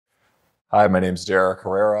Hi, my name is Derek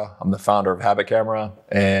Herrera. I'm the founder of Habit Camera,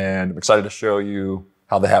 and I'm excited to show you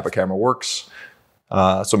how the Habit Camera works. So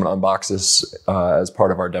I'm going to unbox this as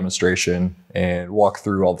part of our demonstration and walk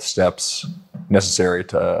through all the steps necessary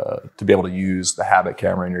to be able to use the Habit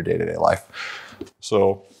Camera in your day-to-day life.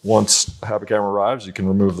 So once the Habit Camera arrives, you can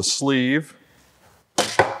remove the sleeve,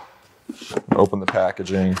 open the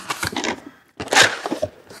packaging.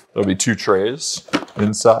 There'll be 2 trays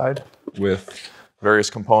inside with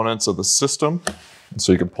various components of the system.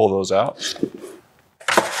 So you can pull those out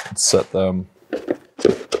and set them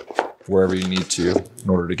wherever you need to in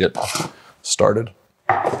order to get started.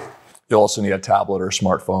 You'll also need a tablet or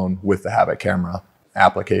smartphone with the Habit Camera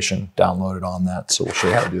application downloaded on that. So we'll show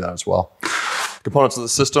you how to do that as well. Components of the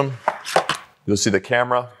system, you'll see the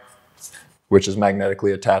camera, which is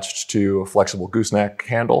magnetically attached to a flexible gooseneck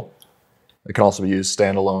handle. It can also be used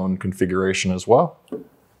standalone configuration as well.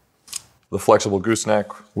 The flexible gooseneck,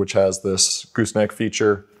 which has this gooseneck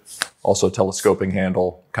feature, also a telescoping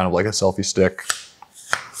handle, kind of like a selfie stick.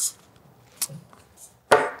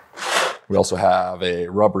 We also have a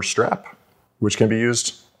rubber strap, which can be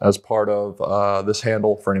used as part of this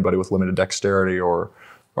handle for anybody with limited dexterity or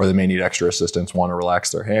they may need extra assistance, want to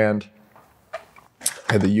relax their hand.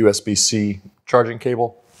 And the USB-C charging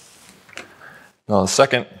cable. Now the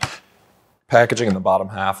second packaging, in the bottom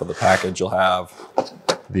half of the package, you'll have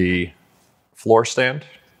the floor stand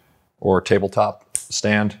or tabletop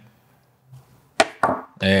stand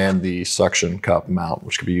and the suction cup mount,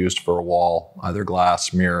 which could be used for a wall, either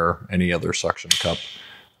glass, mirror, any other suction cup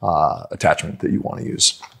attachment that you want to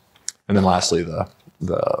use. And then lastly,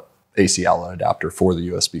 the AC outlet adapter for the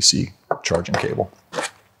USB-C charging cable.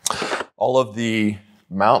 All of the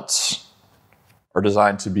mounts are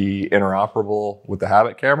designed to be interoperable with the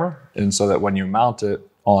Habit Camera, and so that when you mount it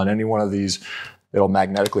on any one of these, it'll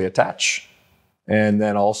magnetically attach. And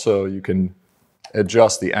then also you can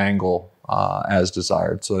adjust the angle as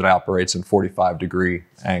desired, so it operates in 45-degree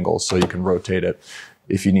angles, so you can rotate it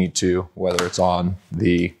if you need to, whether it's on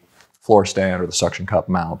the floor stand or the suction cup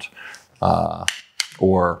mount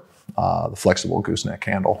or the flexible gooseneck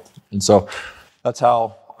handle. And so that's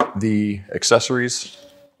how the accessories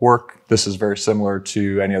work. This is very similar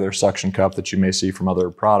to any other suction cup that you may see from other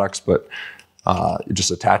products, but you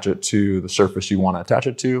just attach it to the surface you want to attach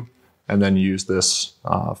it to, and then use this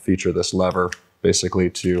feature, this lever, basically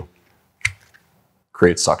to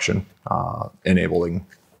create suction, enabling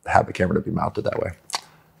the Habit Camera to be mounted that way.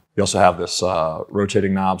 You also have this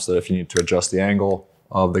rotating knobs that if you need to adjust the angle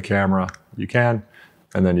of the camera, you can,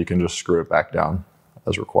 and then you can just screw it back down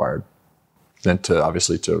as required. Then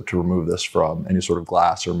obviously to remove this from any sort of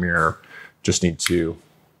glass or mirror, just need to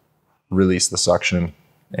release the suction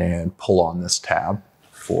and pull on this tab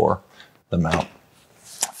for the mount.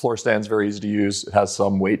 Floor stand's very easy to use. It has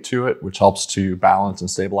some weight to it, which helps to balance and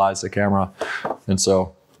stabilize the camera. And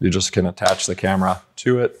so you just can attach the camera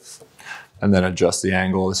to it and then adjust the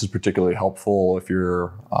angle. This is particularly helpful if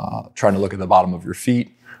you're trying to look at the bottom of your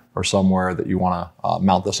feet or somewhere that you want to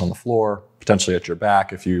mount this on the floor, potentially at your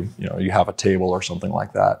back if you have a table or something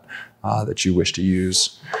like that that you wish to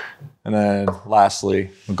use. And then lastly,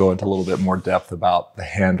 we'll go into a little bit more depth about the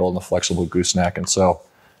handle and the flexible gooseneck. And so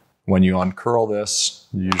when you uncurl this,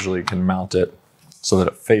 you usually can mount it so that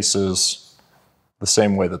it faces the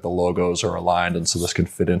same way that the logos are aligned, and so this can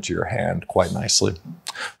fit into your hand quite nicely.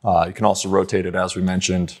 You can also rotate it, as we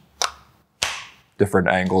mentioned, different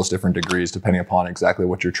angles, different degrees, depending upon exactly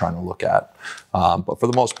what you're trying to look at. But for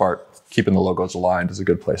the most part, keeping the logos aligned is a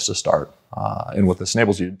good place to start. And what this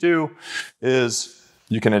enables you to do is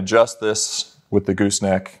you can adjust this with the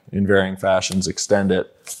gooseneck in varying fashions, extend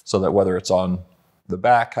it so that whether it's on the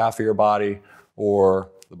back half of your body or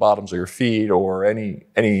the bottoms of your feet or any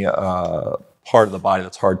part of the body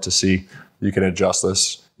that's hard to see, you can adjust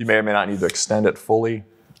this. You may or may not need to extend it fully,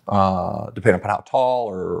 depending upon how tall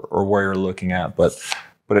or where you're looking at, but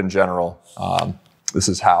in general, this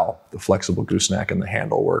is how the flexible gooseneck and the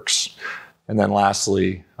handle works. And then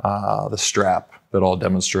lastly, the strap that I'll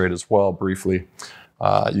demonstrate as well briefly.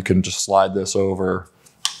 You can just slide this over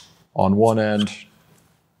on one end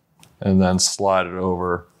and then slide it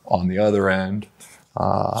over on the other end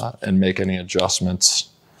and make any adjustments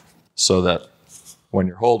so that when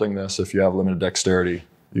you're holding this, if you have limited dexterity,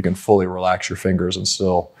 you can fully relax your fingers and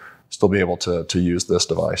still be able to use this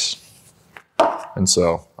device. And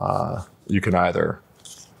so you can either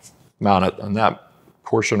mount it on that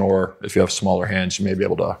portion, or if you have smaller hands, you may be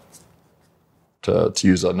able to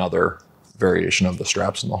use another variation of the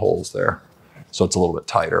straps and the holes there. So it's a little bit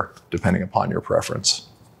tighter depending upon your preference.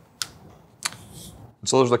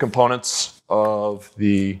 So those are the components of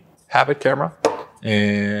the Habit Camera.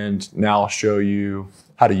 And now I'll show you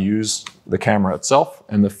how to use the camera itself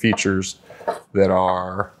and the features that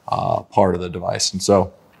are part of the device. And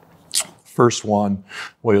so first one,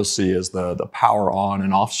 what you'll see is the power on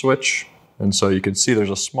and off switch. And so you can see there's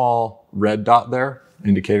a small red dot there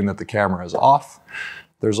indicating that the camera is off.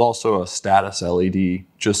 There's also a status LED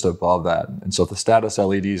just above that. And so if the status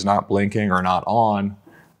LED is not blinking or not on,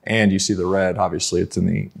 and you see the red, obviously it's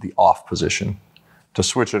in the off position. To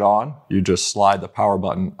switch it on, you just slide the power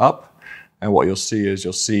button up, and what you'll see is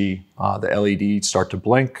the LED start to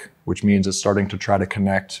blink, which means it's starting to try to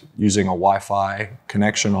connect using a Wi-Fi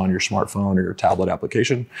connection on your smartphone or your tablet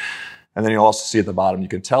application. And then you'll also see at the bottom, you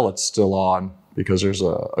can tell it's still on because there's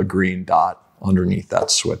a green dot underneath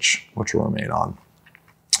that switch, which will remain on.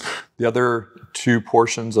 The other two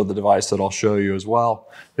portions of the device that I'll show you as well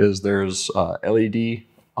is there's a LED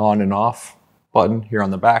on and off button here on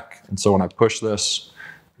the back. And so when I push this,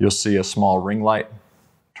 you'll see a small ring light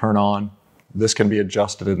turn on. This can be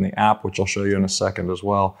adjusted in the app, which I'll show you in a second as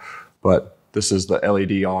well. But this is the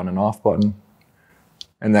LED on and off button.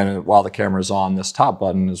 And then while the camera is on, this top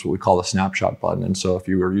button is what we call the Snapshot button. And so if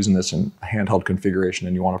you were using this in handheld configuration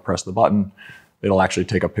and you want to press the button, it'll actually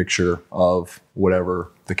take a picture of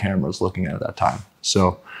whatever the camera is looking at that time.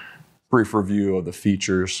 So brief review of the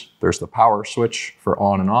features. There's the power switch for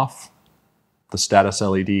on and off, the status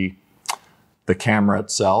LED, the camera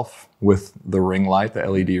itself with the ring light, the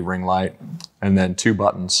LED ring light, and then two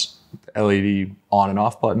buttons, the LED on and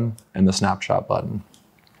off button and the Snapshot button.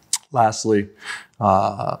 Lastly,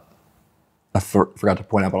 I forgot to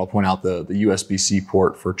point out, but I'll point out the USB-C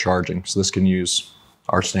port for charging. So this can use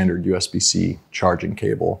our standard USB-C charging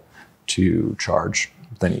cable to charge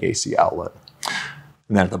with any AC outlet.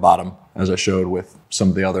 And then at the bottom, as I showed with some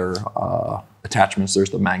of the other attachments,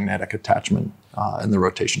 there's the magnetic attachment and the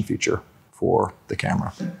rotation feature for the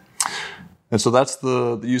camera. And so that's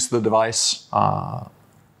the use of the device. I'll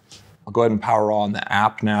go ahead and power on the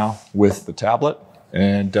app now with the tablet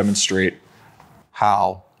and demonstrate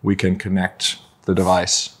how we can connect the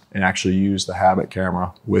device and actually use the Habit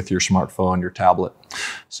camera with your smartphone, your tablet.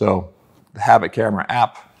 So the Habit camera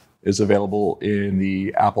app is available in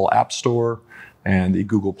the Apple App Store and the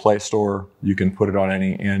Google Play Store. You can put it on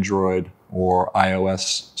any Android or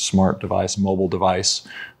iOS smart device, mobile device,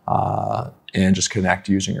 and just connect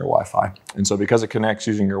using your Wi-Fi. And so because it connects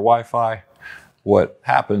using your Wi-Fi, what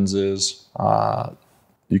happens is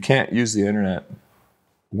you can't use the internet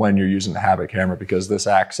when you're using the Habit camera because this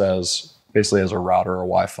acts as basically as a router or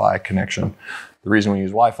Wi-Fi connection. The reason we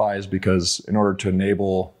use Wi-Fi is because in order to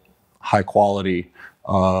enable high quality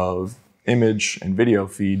of image and video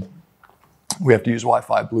feed, we have to use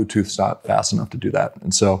Wi-Fi. Bluetooth's not fast enough to do that.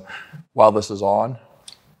 And so while this is on,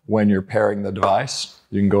 when you're pairing the device,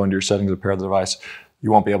 you can go into your settings to pair the device. You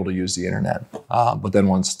won't be able to use the internet. But then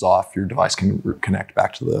once it's off, your device can connect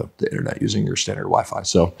back to the internet using your standard Wi-Fi.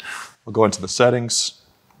 So I'll go into the settings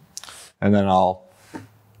and then I'll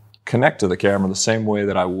connect to the camera the same way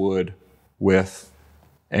that I would with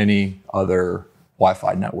any other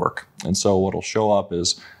Wi-Fi network. And so what'll show up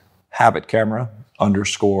is Habit camera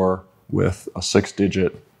 _ with a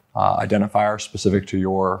 6-digit identifier specific to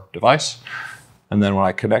your device. And then when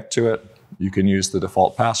I connect to it, you can use the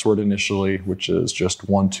default password initially, which is just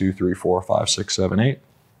 1, 2, 3, 4, 5, 6, 7, 8.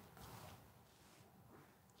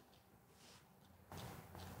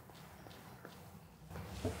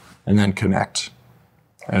 And then connect,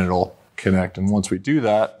 and it'll connect. And once we do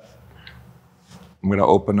that, I'm going to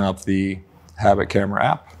open up the Habit camera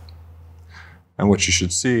app. And what you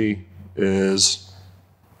should see is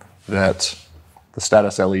that the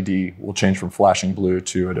status LED will change from flashing blue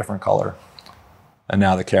to a different color. And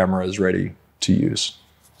now the camera is ready to use.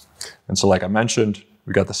 And so like I mentioned,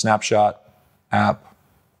 we got the Snapshot app,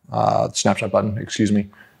 Snapshot button, excuse me,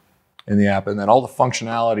 in the app. And then all the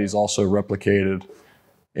functionality is also replicated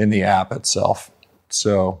in the app itself.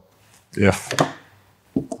 So if I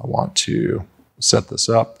want to set this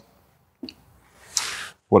up,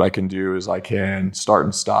 what I can do is I can start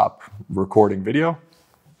and stop recording video.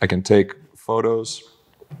 I can take photos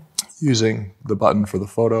using the button for the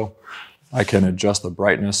photo. I can adjust the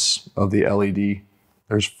brightness of the LED.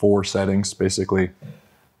 There's 4 settings, basically,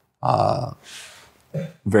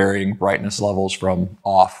 varying brightness levels from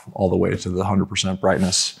off all the way to the 100%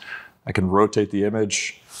 brightness. I can rotate the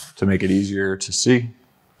image to make it easier to see.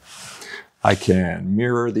 I can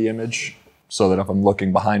mirror the image so that if I'm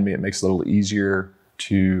looking behind me, it makes it a little easier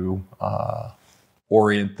to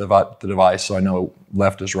orient the device so I know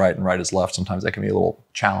left is right and right is left. Sometimes that can be a little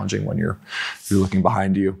challenging when you're looking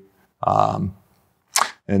behind you. And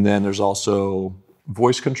then there's also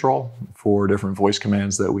voice control for different voice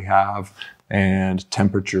commands that we have. and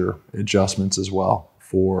temperature adjustments as well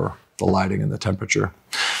for the lighting and the temperature.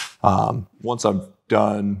 Once I'm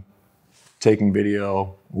done taking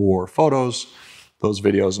video or photos, those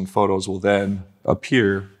videos and photos will then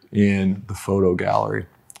appear in the photo gallery.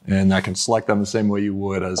 And I can select them the same way you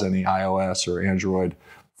would as any iOS or Android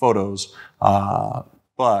photos.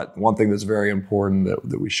 But one thing that's very important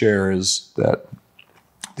that we share is that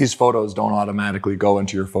these photos don't automatically go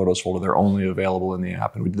into your photos folder. They're only available in the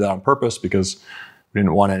app. And we did that on purpose because we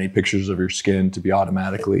didn't want any pictures of your skin to be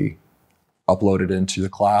automatically uploaded into the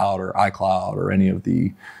cloud or iCloud or any of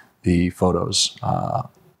the photos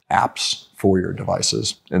apps for your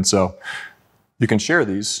devices. And so you can share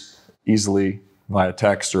these easily via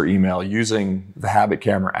text or email using the Habit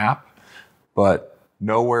Camera app, but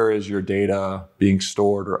nowhere is your data being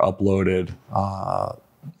stored or uploaded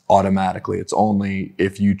automatically. It's only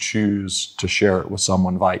if you choose to share it with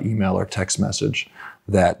someone via email or text message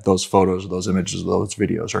that those photos, those images, those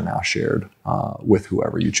videos are now shared with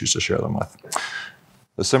whoever you choose to share them with.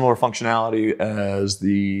 The similar functionality as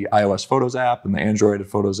the iOS Photos app and the Android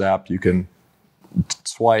Photos app, you can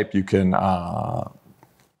swipe, you can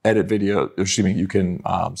edit video, you can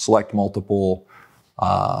select multiple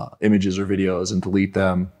images or videos and delete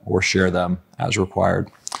them or share them as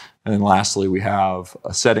required. And then lastly, we have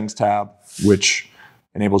a settings tab, which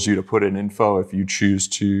enables you to put in info if you choose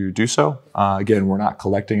to do so. Again, we're not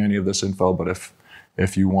collecting any of this info, but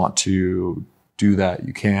if you want to do that,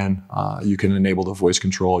 you can. You can enable the voice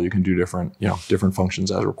control. You can do different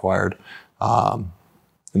functions as required. And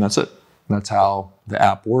that's it. That's how the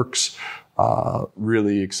app works.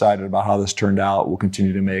 Really excited about how this turned out. We'll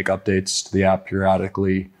continue to make updates to the app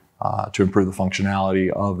periodically to improve the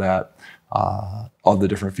functionality of that, of the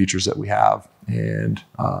different features that we have, and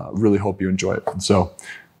really hope you enjoy it. And so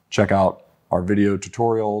check out our video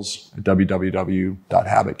tutorials at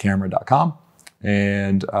www.habitcamera.com.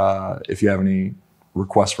 And if you have any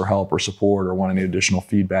requests for help or support or want any additional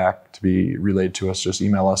feedback to be relayed to us, just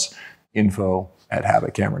email us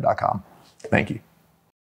info@habitcamera.com. Thank you.